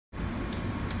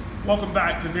Welcome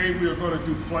back. Today we are going to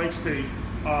do flank steak.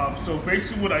 So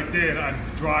basically what I did, I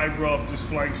dry rubbed this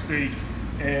flank steak,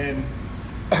 and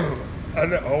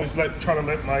I always try to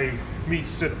let my meat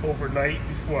sit overnight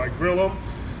before I grill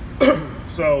them.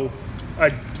 So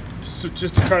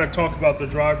just to kind of talk about the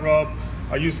dry rub,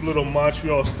 I used a little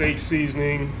Montreal steak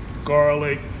seasoning,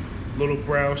 garlic, little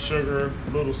brown sugar, a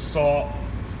little salt,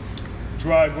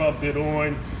 dry rubbed it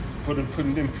on, put a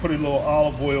little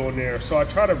olive oil in there. So I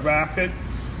try to wrap it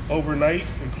overnight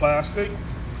in plastic.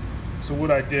 So what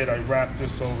I did, I wrapped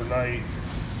this overnight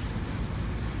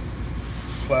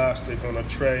plastic on a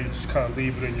tray, just kind of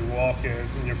leave it in your walk-in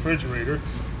in your refrigerator.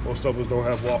 Most of us don't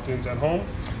have walk-ins at home.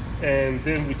 And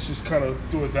then we just kind of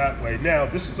do it that way. Now,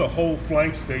 this is a whole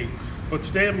flank steak, but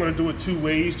today I'm going to do it two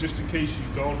ways, just in case you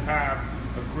don't have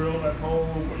a grill at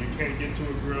home or you can't get to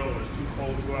a grill or it's too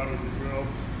cold to go out on the grill.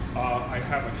 I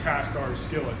have a cast iron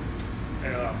skillet,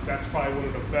 and that's probably one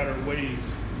of the better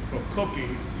ways for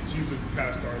cooking is using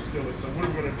cast iron skillet. So what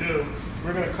we're going to do,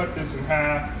 we're going to cut this in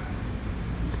half,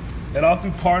 and I'll do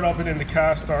part of it in the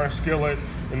cast iron skillet,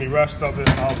 and the rest of it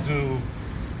I'll do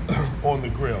on the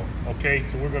grill. Okay,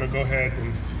 so we're going to go ahead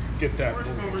and get that.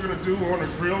 First thing we're going to do on the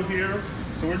grill here,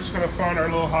 so we're just going to find our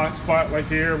little hot spot right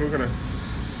here. We're going to,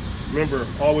 remember,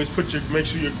 always make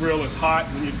sure your grill is hot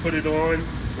when you put it on.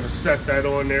 We're going to set that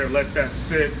on there, let that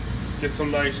sit, get some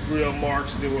nice grill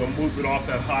marks, then we'll move it off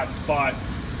that hot spot.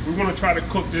 We're going to try to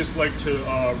cook this like to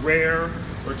rare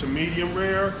or to medium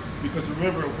rare, because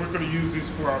remember, we're going to use this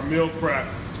for our meal prep,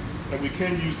 and we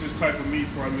can use this type of meat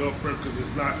for our meal prep because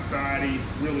it's not fatty,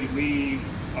 really lean.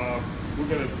 We're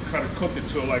going to kind of cook it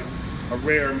to like a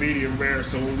rare, medium rare,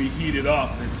 so when we heat it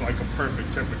up, it's like a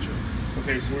perfect temperature.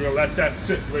 Okay, so we're going to let that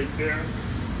sit right there.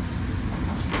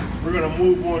 We're going to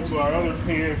move on to our other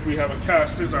pan. We have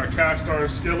this is our cast iron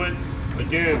skillet.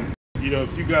 Again, you know,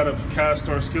 if you got a cast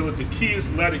iron skillet, the key is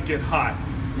let it get hot.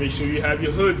 Make sure you have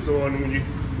your hoods on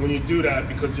when you do that,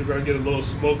 because you're going to get a little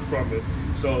smoke from it.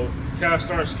 So cast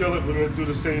iron skillet, we're going to do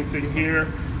the same thing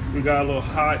here. We got a little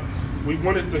hot. We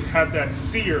want it to have that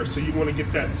sear, so you want to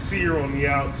get that sear on the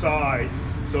outside.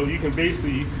 So you can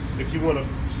basically, if you want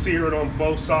to sear it on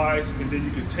both sides, and then you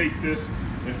can take this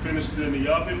and finish it in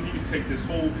the oven. You can take this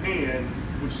whole pan,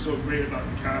 which is so great about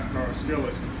the cast iron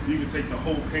skillets. You can take the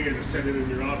whole pan and set it in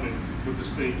your oven with the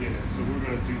steak in it. So we're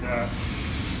going to do that.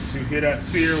 So you hear that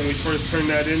sear when we first turn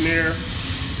that in there.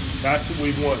 That's what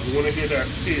we want. We want to hear that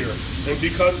sear. And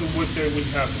because of what we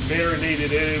have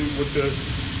marinated in with the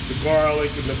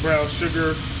garlic and the brown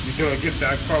sugar, you're going to get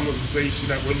that caramelization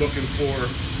that we're looking for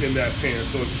in that pan.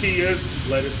 So the key is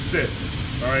let it sit.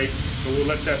 All right. So we'll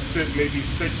let that sit maybe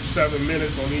 6 or 7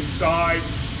 minutes on each side.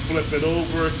 Flip it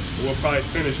over, and we'll probably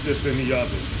finish this in the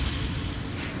oven.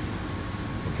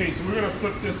 Okay, so we're going to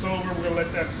flip this over. We're going to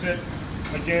let that sit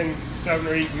again 7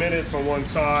 or 8 minutes on one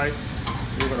side.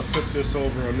 We're going to flip this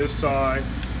over on this side.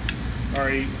 All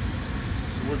right,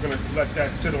 so we're going to let that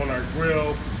sit on our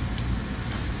grill.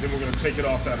 Then we're going to take it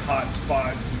off that hot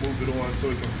spot and move it on so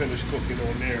we can finish cooking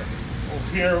on there. Over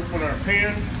here on our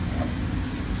pan,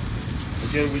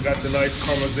 again, we got the nice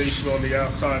caramelization on the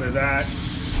outside of that.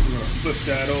 We're going to flip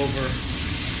that over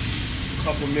a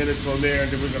couple minutes on there, and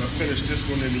then we're going to finish this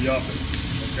one in the oven.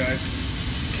 Okay?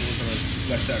 And we're going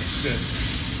to let that sit.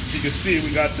 You can see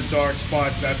we got the dark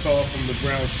spots. That's all from the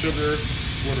brown sugar,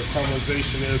 where the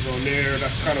caramelization is on there.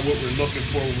 That's kind of what we're looking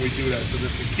for when we do that. So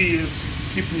the key is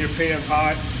keeping your pan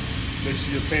hot. Make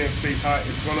sure your pan stays hot.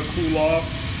 It's going to cool off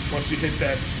once you hit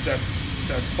that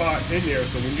spot in there.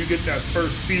 So when you get that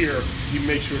first sear, you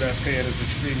make sure that pan is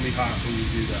extremely hot when you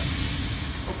do that.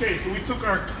 Okay, so we took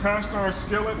our cast iron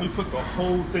skillet, we put the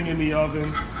whole thing in the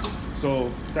oven.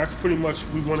 So that's pretty much,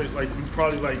 we want it like, we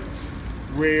probably like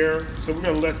rare. So we're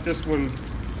gonna let this one,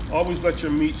 always let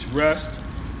your meats rest,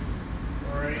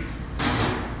 all right,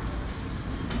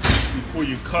 before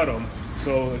you cut them.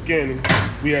 So again,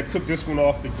 we had took this one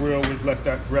off the grill, we let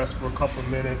that rest for a couple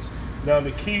minutes. Now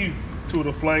the key to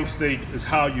the flank steak is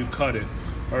how you cut it,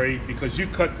 all right, because you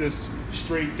cut this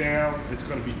straight down, it's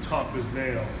gonna be tough as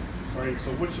nails. All right,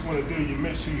 so what you want to do, you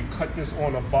make sure you cut this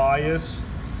on a bias,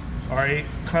 all right,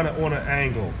 kind of on an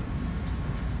angle.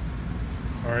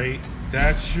 All right,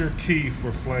 that's your key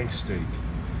for flank steak.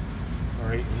 All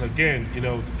right, and again, you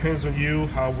know, depends on you,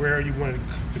 how rare you want it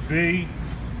to be.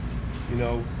 You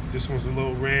know, this one's a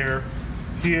little rare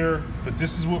here, but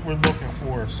this is what we're looking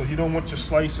for. So you don't want your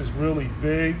slices really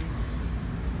big.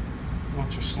 You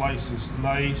want your slices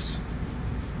nice,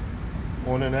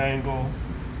 on an angle,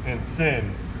 and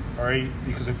thin. All right,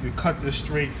 because if you cut this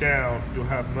straight down, you'll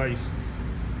have nice,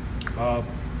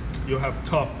 you'll have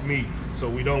tough meat. So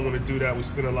we don't want to do that. We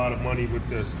spend a lot of money with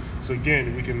this. So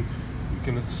again, we can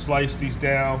can slice these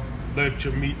down, let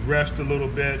your meat rest a little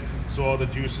bit so all the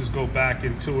juices go back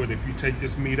into it. If you take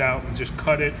this meat out and just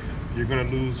cut it, you're gonna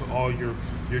lose all your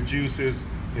juices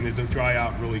and it'll dry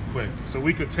out really quick. So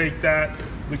we could take that,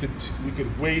 we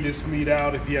could weigh this meat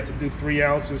out. If you have to do 3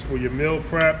 ounces for your meal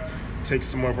prep, take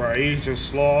some of our Asian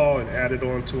slaw and add it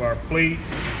onto our plate,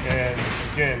 and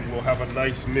again, we'll have a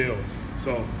nice meal.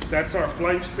 So that's our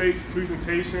flank steak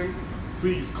presentation.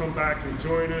 Please come back and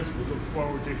join us. We look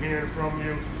forward to hearing from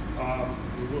you.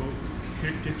 We will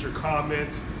get your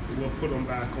comments and we'll put them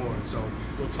back on. So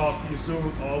we'll talk to you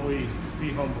soon. Always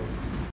be humble.